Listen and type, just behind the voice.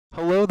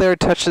there,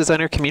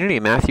 TouchDesigner community.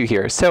 Matthew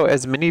here. So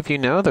as many of you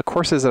know, the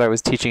courses that I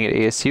was teaching at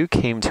ASU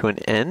came to an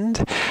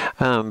end,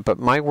 but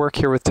my work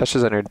here with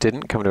TouchDesigner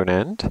didn't come to an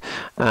end.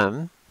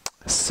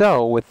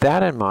 So with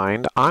that in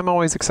mind, I'm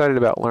always excited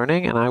about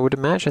learning, and I would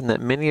imagine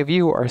that many of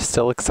you are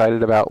still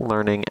excited about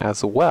learning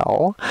as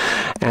well.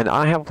 And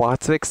I have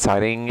lots of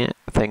exciting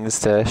things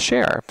to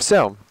share.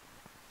 So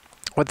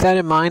with that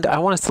in mind, I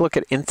want us to look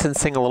at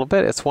instancing a little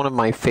bit. It's one of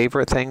my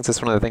favorite things.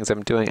 It's one of the things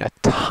I'm doing a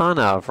ton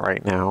of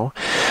right now.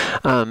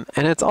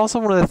 And it's also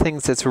one of the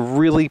things that's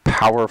really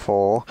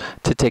powerful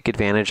to take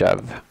advantage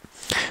of.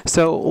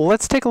 So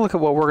let's take a look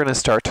at what we're going to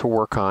start to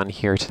work on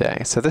here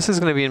today. So this is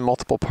going to be in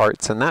multiple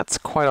parts, and that's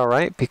quite all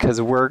right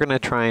because we're going to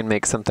try and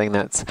make something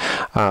that's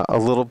a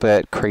little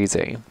bit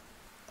crazy.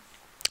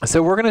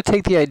 So we're going to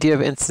take the idea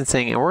of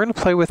instancing and we're going to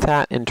play with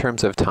that in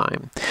terms of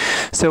time.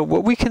 So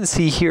what we can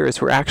see here is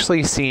we're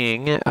actually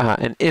seeing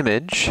an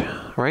image,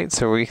 right?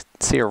 So we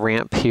see a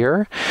ramp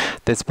here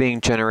that's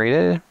being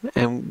generated,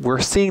 and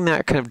we're seeing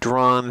that kind of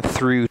drawn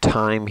through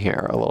time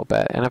here a little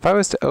bit. And if I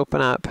was to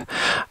open up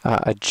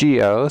a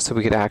geo so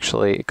we could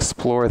actually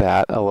explore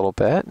that a little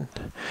bit,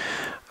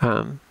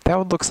 that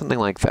would look something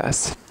like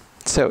this.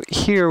 So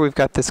here we've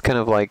got this kind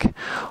of like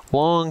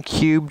long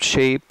cube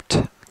shaped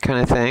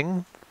kind of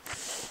thing.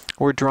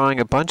 We're drawing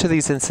a bunch of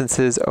these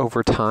instances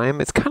over time.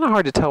 It's kind of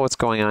hard to tell what's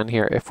going on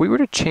here. If we were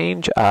to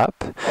change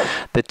up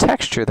the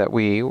texture that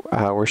we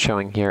were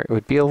showing here, it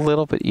would be a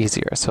little bit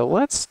easier. So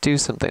let's do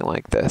something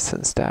like this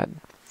instead.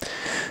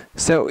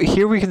 So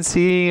here we can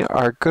see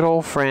our good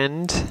old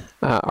friend,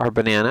 our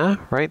banana,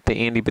 right? The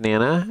Andy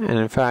banana. And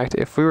in fact,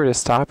 if we were to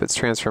stop its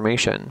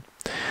transformation,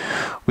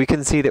 we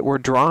can see that we're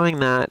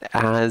drawing that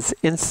as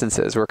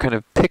instances. We're kind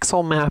of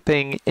pixel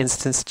mapping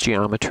instance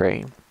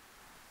geometry.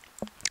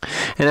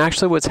 And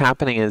actually what's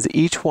happening is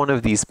each one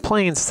of these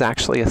planes is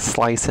actually a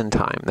slice in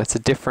time. That's a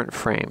different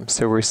frame.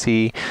 So we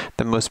see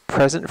the most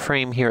present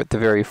frame here at the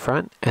very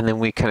front, and then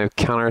we kind of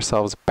count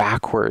ourselves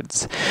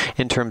backwards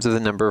in terms of the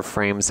number of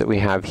frames that we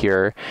have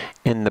here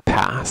in the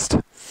past.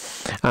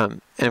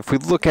 And if we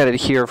look at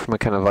it here from a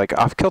kind of like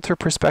off-kilter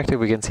perspective,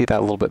 we can see that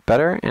a little bit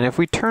better. And if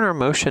we turn our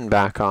motion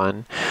back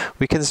on,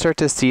 we can start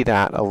to see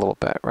that a little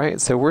bit,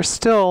 right? So we're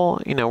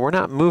still, you know, we're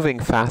not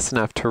moving fast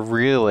enough to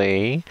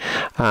really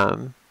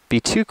be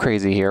too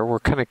crazy here. We're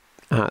kind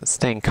of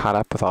staying caught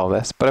up with all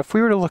this. But if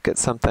we were to look at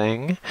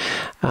something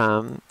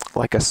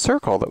like a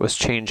circle that was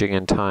changing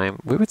in time,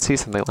 we would see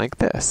something like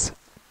this.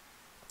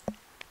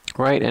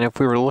 Right? And if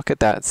we were to look at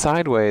that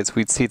sideways,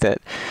 we'd see that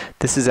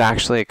this is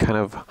actually a kind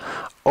of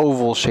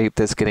oval shape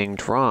that's getting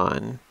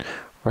drawn,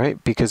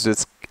 right? Because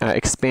it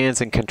expands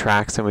and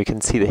contracts, and we can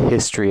see the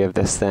history of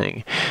this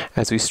thing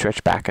as we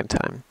stretch back in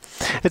time.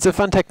 It's a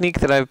fun technique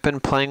that I've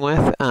been playing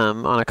with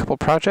on a couple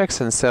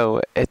projects, and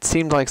so it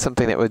seemed like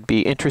something that would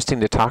be interesting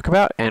to talk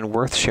about and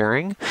worth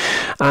sharing.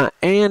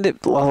 And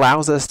it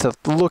allows us to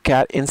look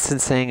at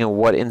instancing and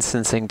what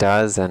instancing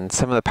does and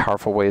some of the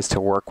powerful ways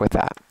to work with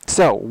that.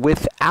 So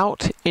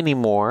without any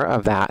more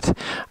of that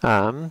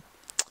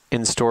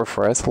in store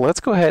for us, let's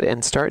go ahead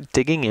and start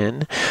digging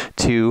in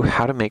to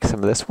how to make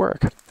some of this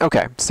work.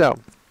 Okay, so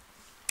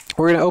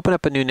we're going to open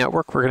up a new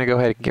network. We're going to go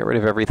ahead and get rid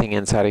of everything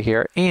inside of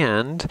here,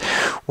 and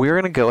we're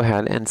going to go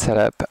ahead and set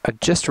up a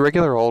just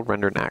regular old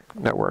render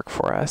network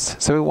for us.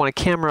 So we want a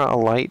camera, a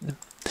light,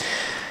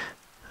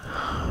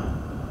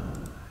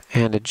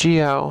 and a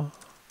geo,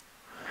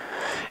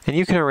 and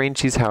you can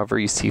arrange these however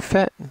you see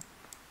fit.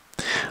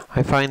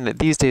 I find that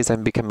these days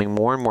I'm becoming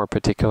more and more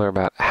particular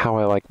about how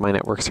I like my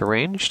networks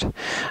arranged,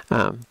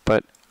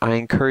 but I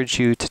encourage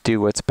you to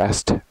do what's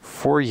best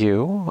for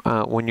you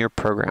when you're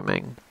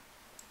programming.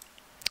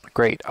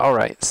 Great. All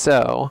right.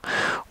 So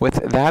with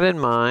that in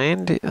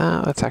mind,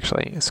 let's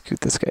actually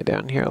scoot this guy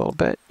down here a little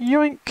bit.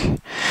 Yoink.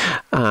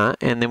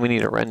 And then we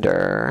need a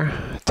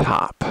render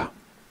top.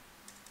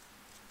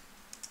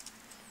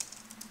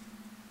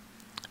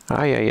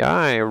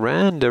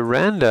 Render.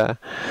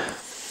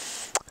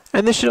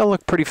 And this should all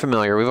look pretty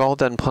familiar. We've all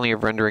done plenty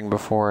of rendering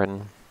before,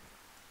 and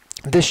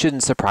this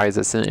shouldn't surprise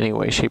us in any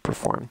way, shape, or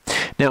form.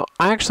 Now,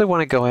 I actually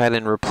want to go ahead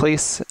and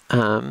replace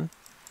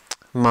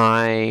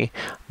my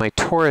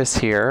torus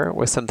here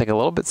with something a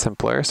little bit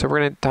simpler. So we're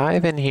going to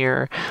dive in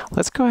here.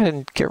 Let's go ahead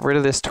and get rid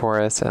of this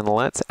torus, and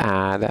let's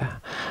add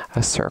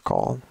a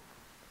circle.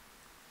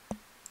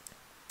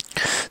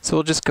 So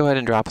we'll just go ahead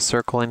and drop a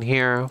circle in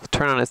here. We'll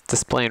turn on its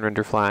display and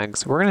render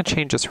flags. We're going to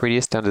change this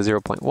radius down to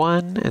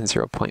 0.1 and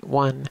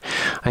 0.1.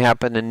 I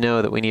happen to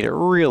know that we need it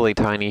really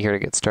tiny here to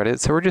get started,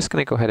 so we're just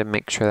going to go ahead and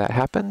make sure that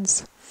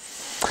happens.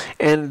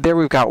 And there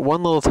we've got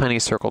one little tiny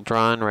circle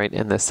drawn right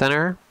in the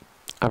center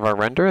of our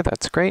render.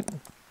 That's great.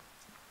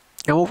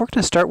 And what we're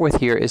going to start with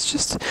here is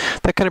just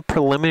the kind of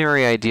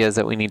preliminary ideas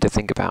that we need to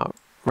think about.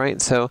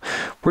 Right, so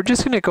we're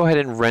just going to go ahead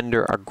and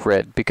render a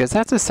grid, because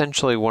that's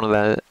essentially one of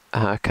the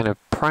kind of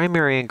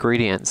primary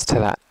ingredients to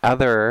that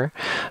other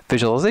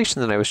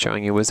visualization that I was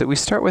showing you, was that we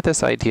start with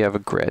this idea of a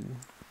grid.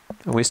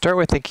 And we start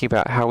with thinking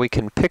about how we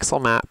can pixel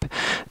map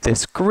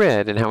this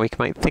grid and how we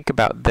might think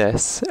about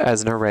this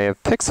as an array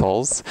of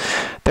pixels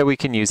that we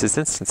can use as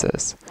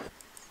instances.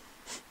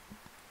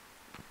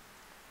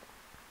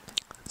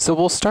 So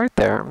we'll start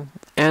there.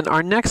 And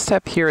our next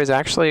step here is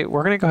actually,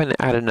 we're going to go ahead and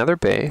add another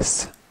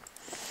base.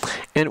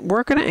 And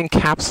we're going to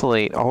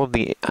encapsulate all of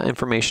the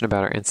information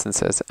about our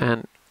instances.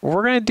 And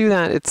we're going to do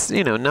that. It's,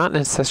 you know, not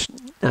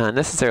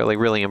necessarily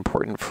really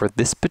important for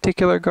this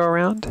particular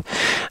go-around.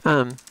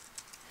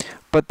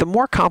 But the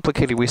more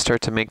complicated we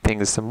start to make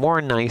things, the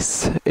more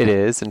nice it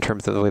is in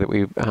terms of the way that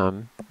we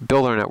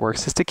build our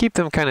networks, is to keep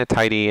them kind of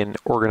tidy and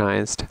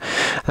organized.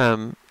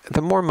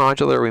 The more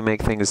modular we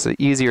make things, the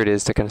easier it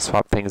is to kind of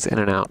swap things in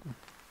and out.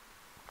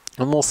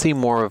 And we'll see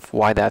more of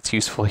why that's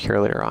useful here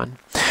later on.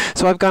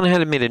 So I've gone ahead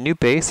and made a new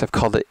base. I've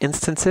called it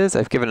instances.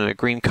 I've given it a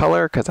green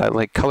color because I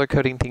like color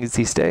coding things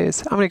these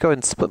days. I'm going to go ahead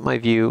and split my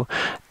view,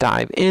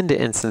 dive into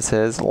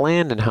instances,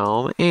 land in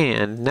home,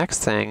 and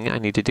next thing I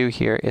need to do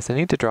here is I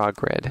need to draw a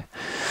grid.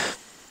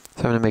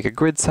 So I'm going to make a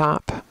grid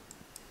SOP.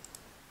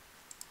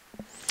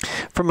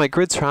 From my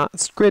grid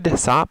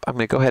SOP, I'm going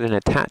to go ahead and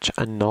attach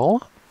a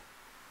null.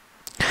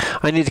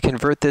 I need to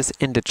convert this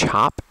into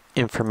chop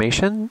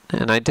information,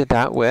 and I did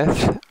that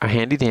with a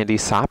handy dandy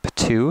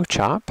SOP2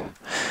 chop.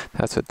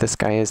 That's what this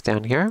guy is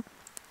down here.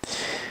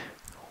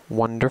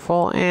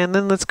 Wonderful. And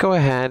then let's go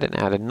ahead and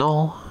add a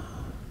null,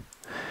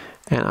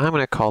 and I'm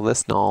going to call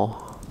this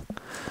null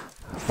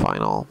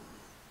final.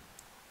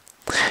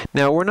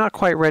 Now we're not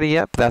quite ready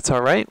yet, but that's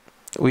all right.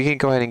 We can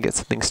go ahead and get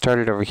something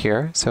started over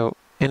here. So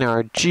in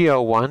our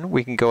GO1,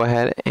 we can go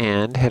ahead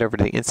and head over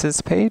to the instance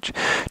page,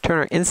 turn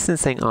our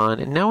instancing on,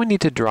 and now we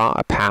need to draw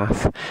a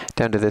path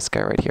down to this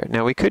guy right here.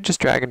 Now we could just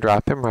drag and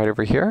drop him right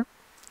over here,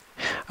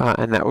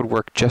 and that would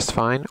work just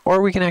fine,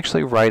 or we can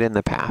actually write in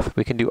the path.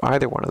 We can do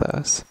either one of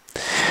those.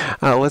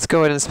 Let's go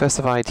ahead and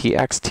specify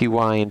tx,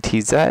 ty, and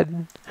tz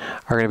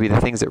are going to be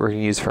the things that we're going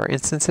to use for our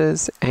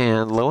instances,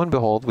 and lo and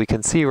behold, we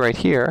can see right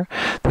here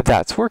that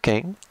that's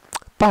working,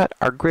 but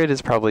our grid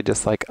is probably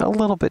just like a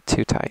little bit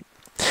too tight.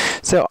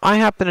 So I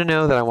happen to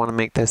know that I want to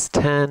make this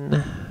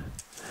 10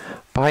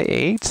 by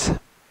 8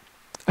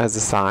 as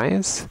a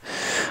size.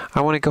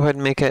 I want to go ahead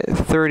and make it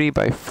 30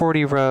 by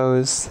 40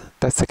 rows.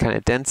 That's the kind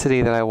of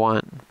density that I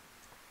want.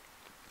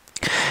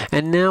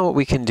 And now what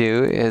we can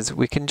do is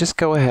we can just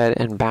go ahead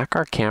and back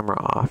our camera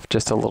off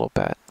just a little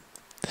bit.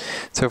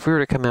 So if we were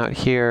to come out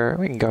here,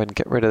 we can go ahead and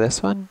get rid of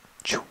this one.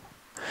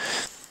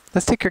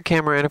 Let's take our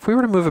camera, and if we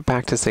were to move it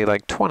back to say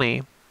like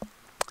 20,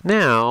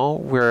 now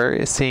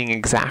we're seeing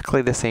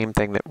exactly the same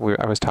thing that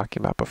I was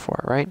talking about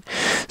before, right?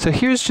 So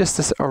here's just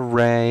this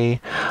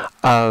array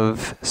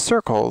of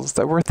circles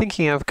that we're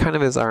thinking of kind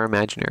of as our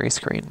imaginary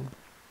screen.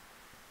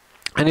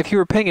 And if you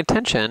were paying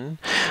attention,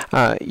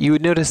 you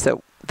would notice that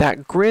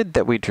that grid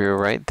that we drew,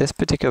 right, this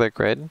particular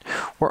grid,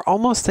 we're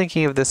almost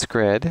thinking of this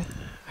grid.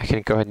 I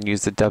can go ahead and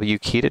use the W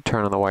key to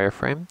turn on the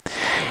wireframe,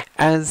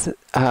 as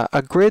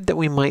a grid that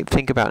we might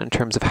think about in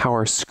terms of how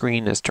our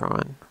screen is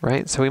drawn,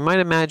 right? So we might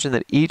imagine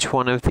that each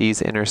one of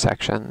these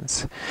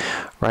intersections,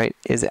 right,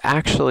 is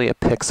actually a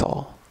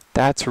pixel.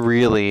 That's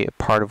really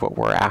part of what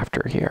we're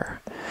after here.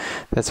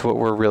 That's what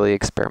we're really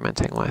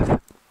experimenting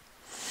with.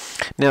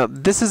 Now,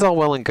 this is all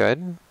well and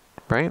good,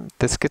 right?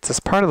 This gets us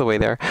part of the way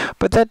there,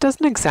 but that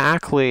doesn't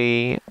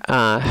exactly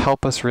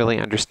help us really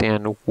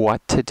understand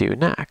what to do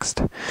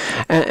next.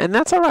 And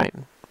that's all right.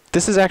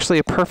 This is actually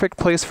a perfect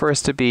place for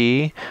us to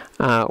be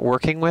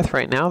working with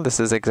right now. This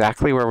is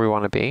exactly where we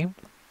want to be.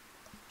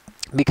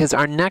 Because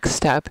our next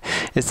step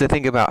is to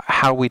think about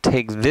how we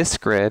take this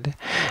grid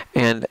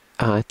and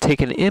take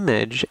an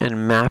image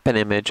and map an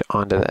image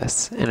onto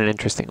this in an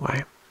interesting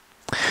way.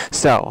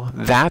 So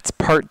that's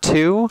part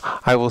 2.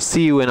 I will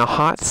see you in a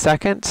hot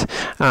second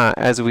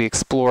as we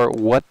explore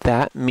what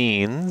that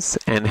means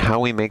and how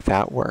we make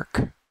that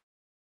work.